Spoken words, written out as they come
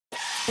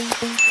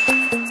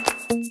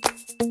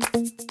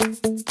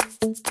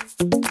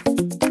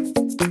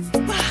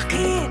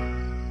Bakit?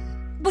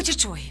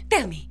 Butchichoy,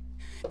 tell me.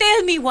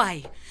 Tell me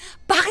why.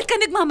 Bakit ka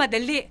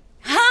nagmamadali?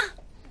 Ha?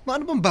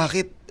 Ano bang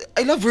bakit?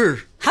 I love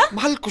her. Ha?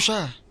 Mahal ko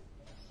siya.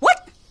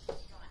 What?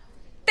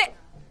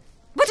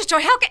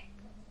 Butchichoy, how can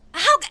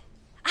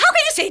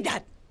you say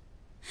that?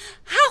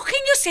 How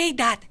can you say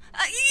that?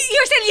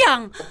 You're still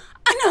young.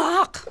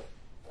 Anak!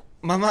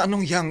 Mama,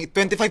 anong young?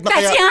 25 na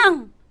That's kaya...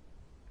 young!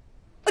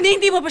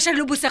 Hindi mo ba siya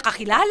lubos na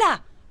kakilala?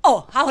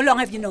 Oh, how long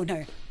have you known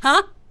her?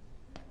 Huh?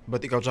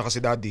 Ba't ikaw tsaka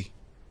si Daddy?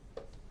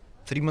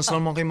 3 months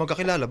naman kayo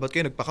magkakilala. Ba't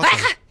kayo nagpakasal?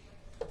 Baka!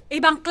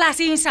 Ibang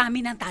klase yung sa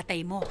amin ng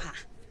tatay mo, ha?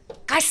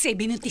 Kasi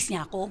binuntis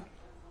niya ako.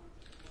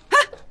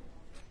 Ha?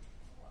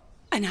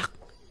 Anak?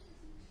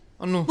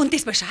 Ano?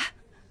 Buntis ba siya?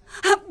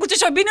 Ha? Buto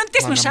siya,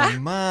 binuntis mo siya?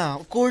 Ma,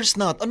 of course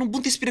not. Anong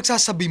buntis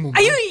pinagsasabi mo,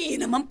 ma? Ay,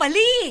 yun naman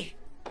pali.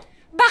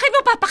 Bakit mo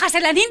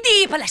papakasalan?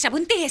 Hindi pala siya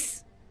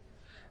buntis.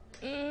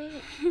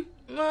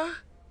 Ma,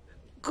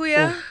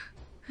 Kuya,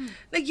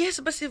 nag-yes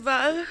ba si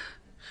Val?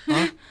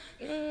 Ha?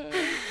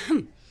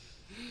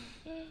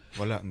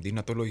 Wala, hindi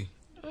natuloy.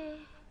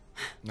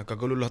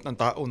 Nagkagulo lahat ng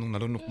tao nung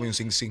nalunok mo yung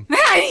singsing.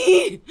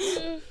 Ay!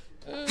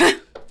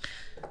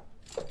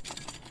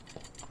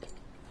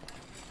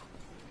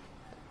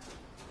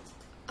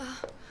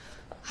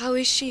 How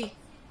is she?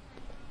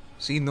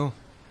 Sino?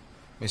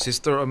 My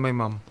sister or my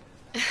mom?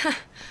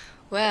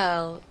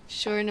 Well,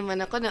 sure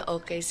naman ako na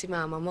okay si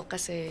mama mo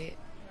kasi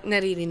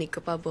naririnig ko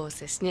pa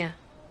boses niya.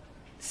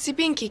 Si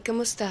Pinky,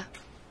 kamusta?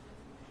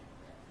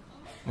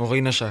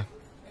 Okay na siya.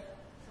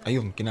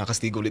 Ayun,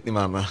 kinakastigo ulit ni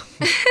Mama.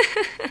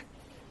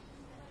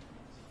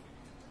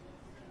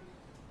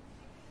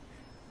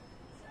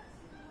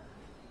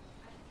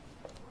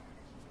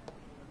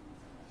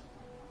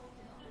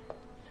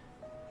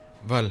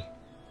 Val.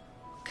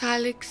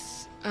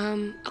 Calix,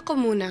 ako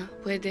muna,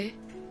 pwede?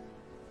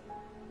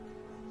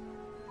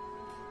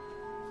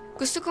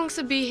 Gusto kong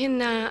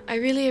sabihin na I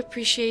really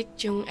appreciate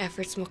yung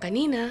efforts mo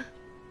kanina.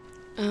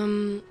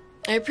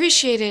 I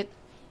appreciate it,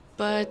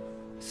 but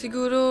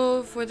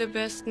siguro for the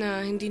best na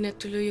hindi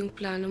natuloy yung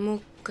plano mo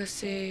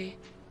kasi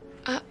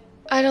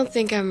I don't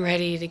think I'm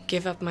ready to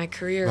give up my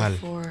career Val.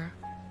 for...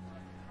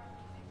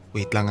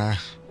 Wait lang ah.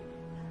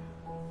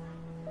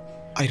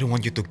 I don't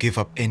want you to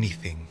give up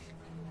anything.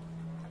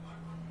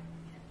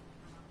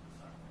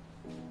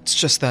 It's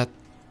just that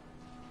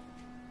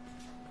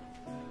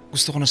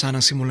gusto ko na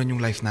sanang simulan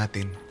yung life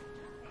natin.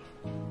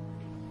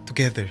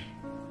 Together.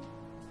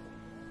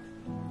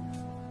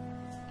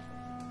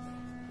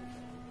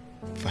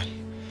 Val.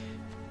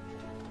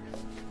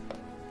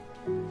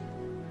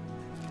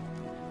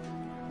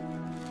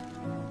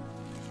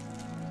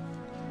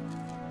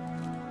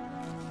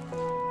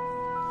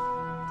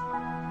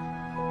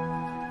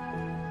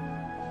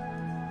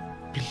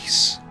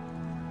 Please.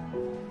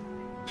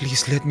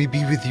 Please let me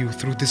be with you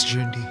through this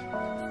journey.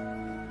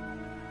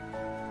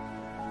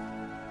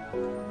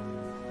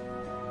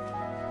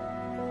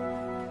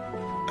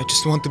 I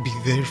just want to be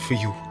there for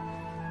you.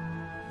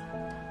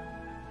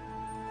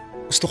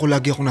 Gusto ko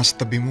lagi ako nasa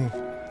tabi mo.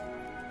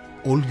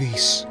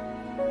 Always.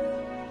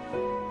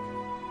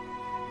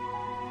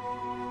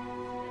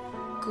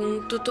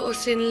 Kung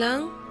tutuusin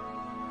lang,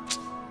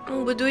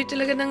 ang budoy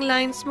talaga ng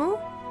lines mo?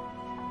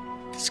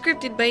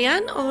 Scripted ba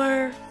yan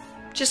or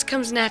just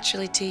comes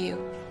naturally to you?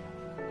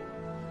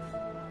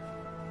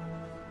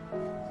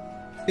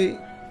 Eh,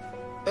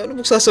 ano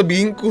bang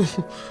sasabihin ko?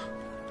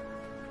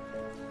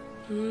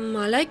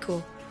 Malay ko.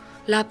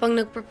 Wala pang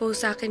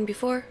nag-propose sa akin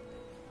before.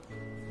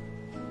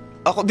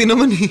 Ako din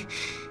naman eh.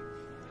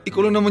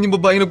 Ikaw lang naman yung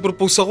babae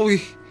nag-propose ako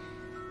eh.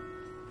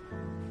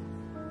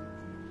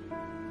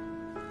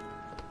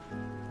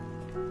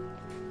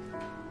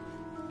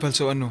 Val,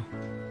 so ano?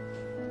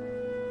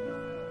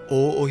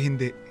 Oo o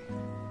hindi?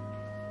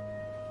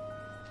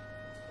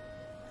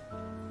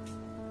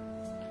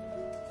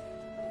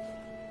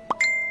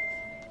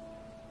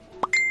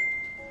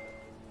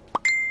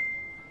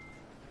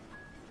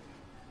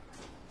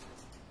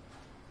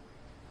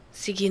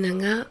 Sige na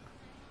nga.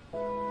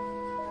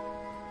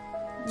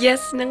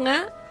 Yes na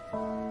nga.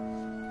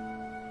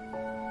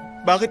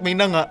 Bakit may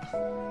na nga?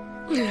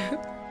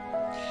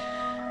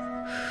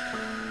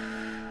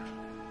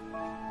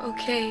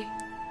 Okay.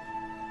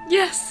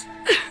 Yes.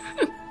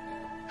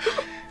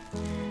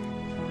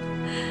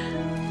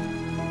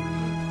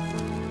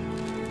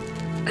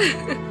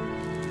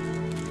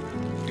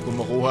 Hindi ko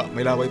makuha.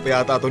 May laway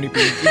pa yata ito ni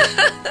Pinky.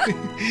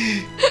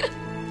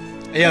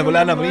 Ayan,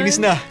 wala na.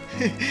 Malinis na.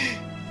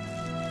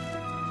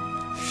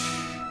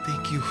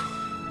 Thank you.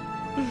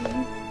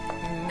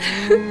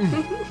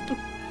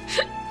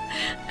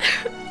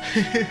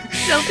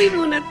 Selfie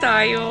muna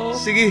tayo.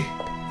 Sige.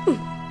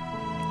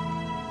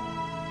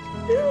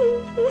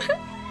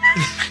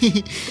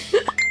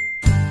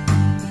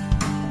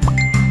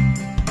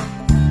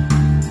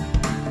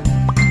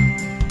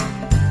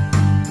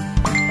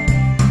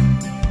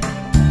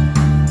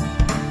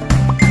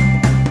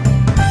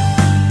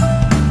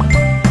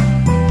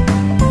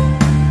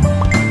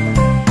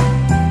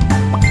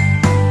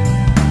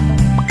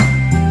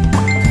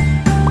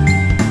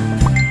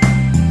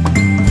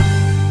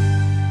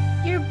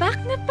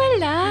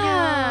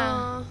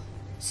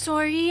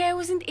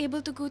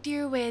 able to go to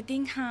your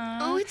wedding, huh?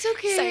 Oh, it's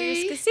okay.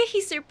 Cyrus kasi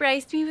he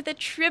surprised me with a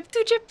trip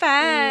to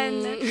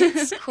Japan.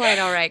 It's quite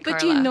all right, Karla.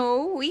 But you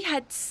know, we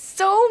had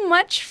so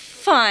much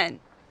fun.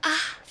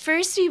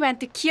 First, we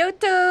went to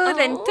Kyoto,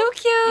 then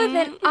Tokyo,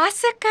 then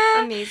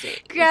Osaka.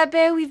 Amazing.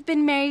 Grabe, we've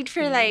been married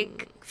for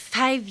like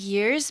 5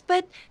 years,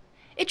 but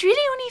it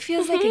really only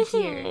feels like a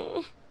year.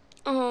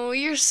 Oh,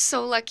 you're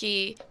so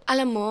lucky.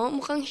 Alam mo,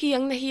 mukhang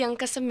hiyang na hiyang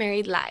ka sa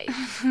married life.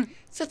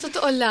 Sa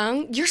totoo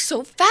lang, you're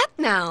so fat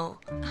now.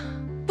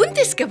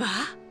 Buntis ka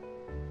ba?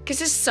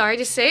 Kasi sorry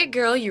to say,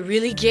 girl, you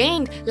really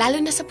gained.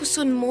 Lalo na sa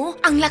puson mo.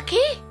 Ang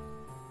laki.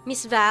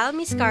 Miss Val,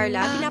 Miss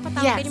Karla,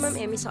 pinapatawag yes. kayo ni Ma'am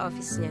Emmy sa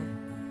office niya.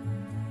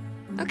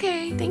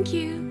 Okay, thank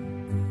you.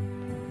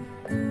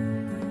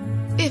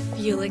 If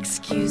you'll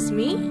excuse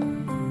me.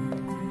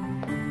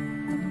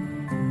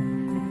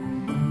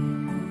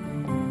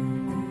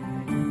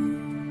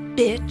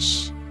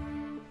 Bitch.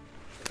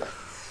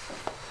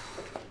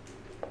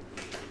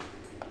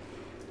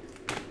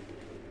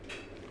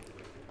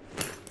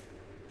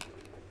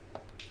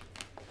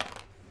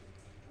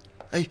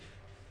 Ay,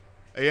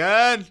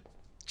 ayan!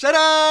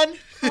 Charan!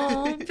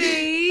 Oh,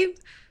 babe.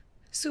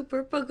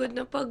 Super pagod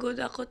na pagod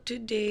ako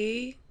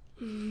today.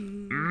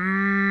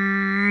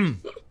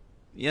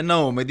 Yan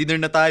na, may dinner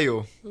na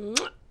tayo.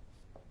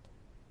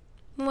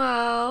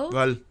 Wow.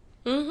 Val,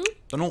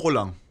 tanong ko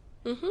lang.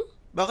 Mhm.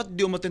 Bakit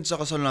di umattend sa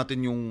kasal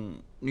natin yung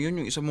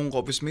isa mong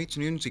office mates?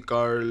 Yun, si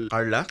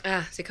Karla?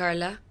 Si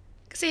Karla.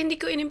 Kasi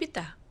hindi ko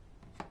inimbita.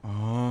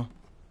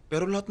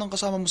 Pero lahat ng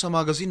kasama mo sa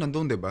magazine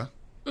nandun, di ba?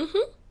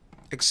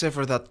 Except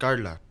for that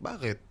Karla.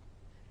 Bakit?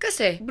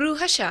 Kasi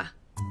bruha siya.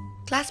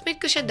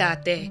 Classmate ko siya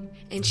dati.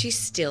 And she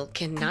still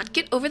cannot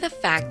get over the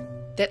fact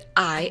that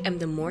I am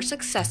the more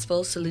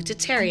successful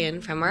salutatorian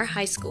from our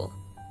high school.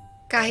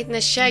 Kahit na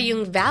siya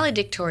yung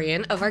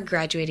valedictorian of our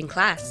graduating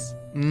class.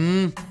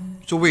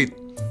 So wait.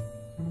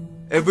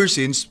 Ever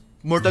since,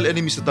 mortal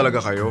enemies na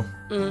talaga kayo?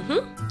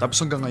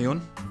 Tapos hanggang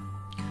ngayon?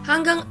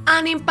 Hanggang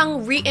 6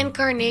 pang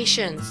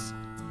reincarnations.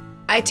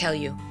 I tell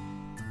you,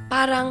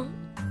 parang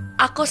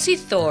ako si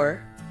Thor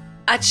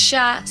at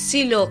siya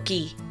si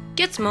Loki.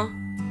 Gets mo?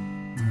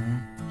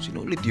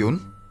 Sino ulit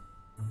yun?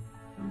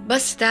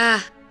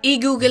 Basta,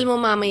 i-google mo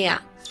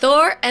mamaya.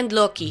 Thor and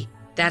Loki.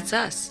 That's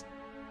us.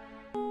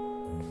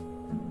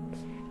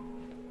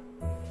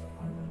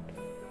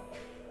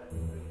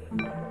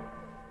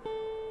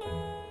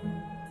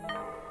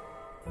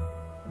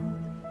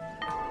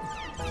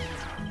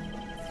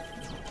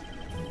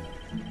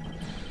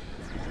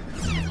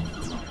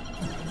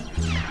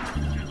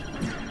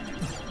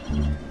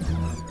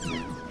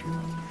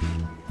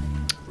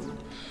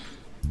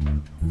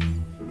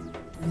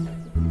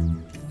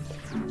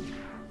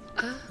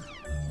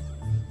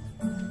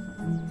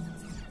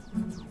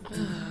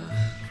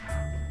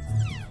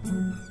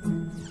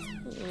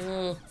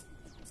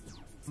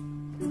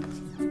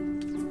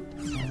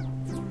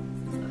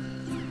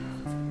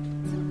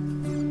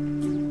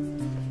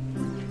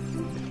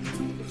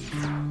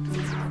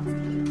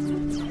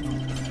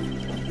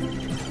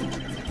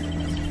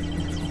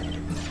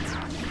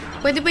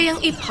 Pwede ba yung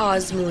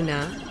i-pause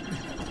muna?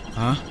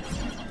 Ha?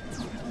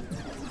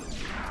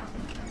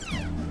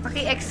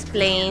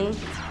 Paki-explain.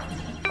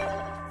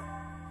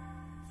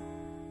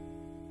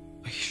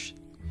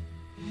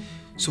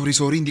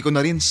 Sorry, hindi ko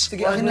na rin.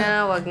 Sige, Wag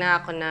na,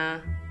 ako na.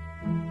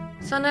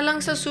 Sana lang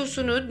sa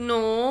susunod,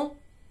 no?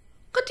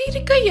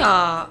 Kadiri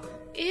kaya.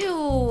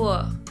 Ew.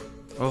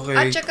 Okay.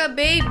 At saka,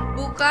 babe,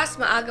 bukas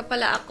maaga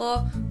pala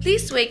ako.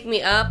 Please wake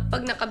me up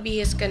pag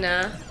nakabihis ka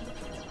na.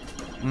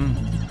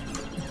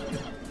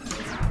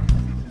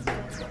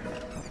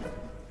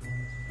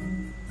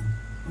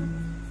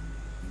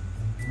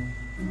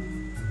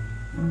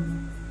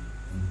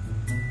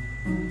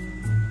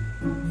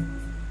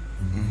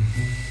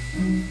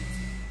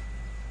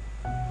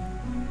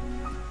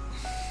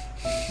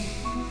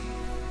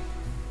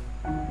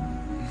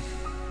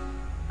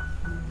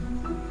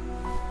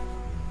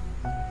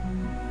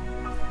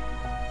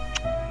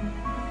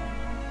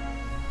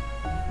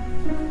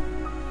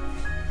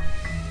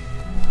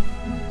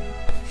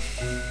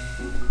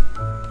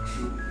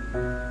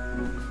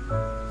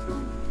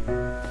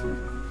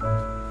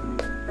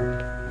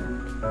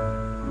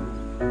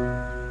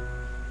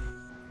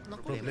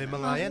 Problema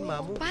nga yan,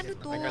 Mamu. Paano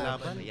to?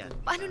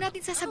 Paano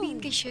natin sasabihin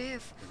kay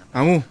Chef?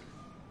 Mamu,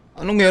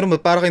 anong meron?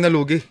 Ba't para kayo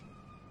nalugi?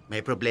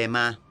 May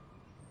problema.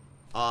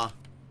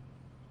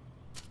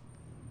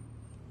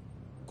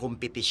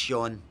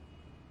 Kompetisyon.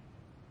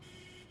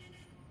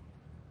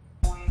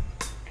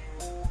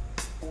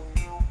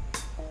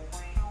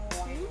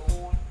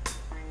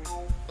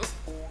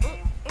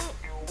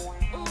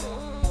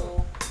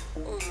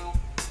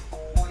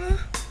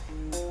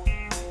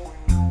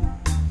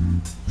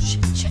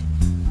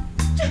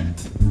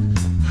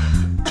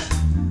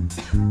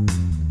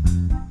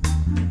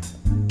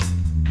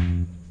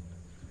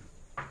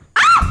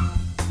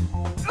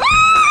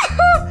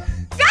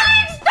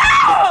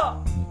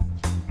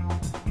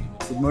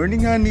 Good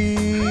morning, honey.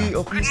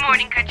 Good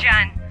morning ka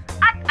dyan.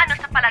 At ano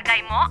sa palagay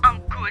mo ang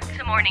rude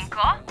sa morning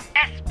ko?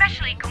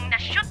 Especially kung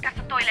na-shoot ka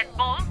sa toilet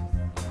bowl?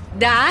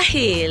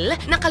 Dahil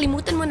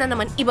nakalimutan mo na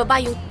naman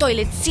ibaba yung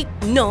toilet seat,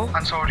 no?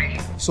 I'm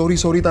sorry.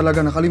 Sorry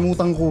talaga.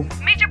 Nakalimutan ko.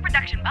 Major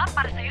production ba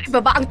para sa'yo?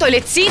 Ibaba ang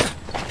toilet seat!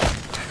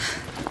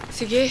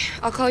 Sige,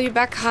 I'll call you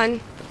back,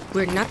 hon.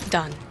 We're not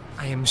done.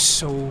 I am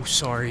so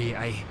sorry.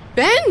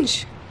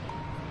 Benj!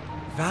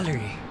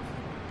 Valerie.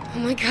 Oh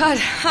my God,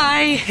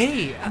 hi.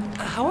 Hey,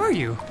 how are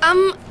you?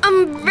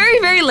 I'm very,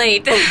 very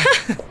late.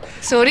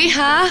 Sorry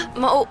ha,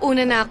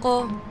 mauuna na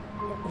ako.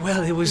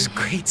 Well, it was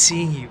great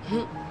seeing you.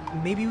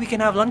 Maybe we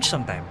can have lunch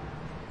sometime.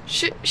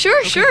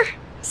 Sure.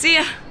 See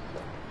ya.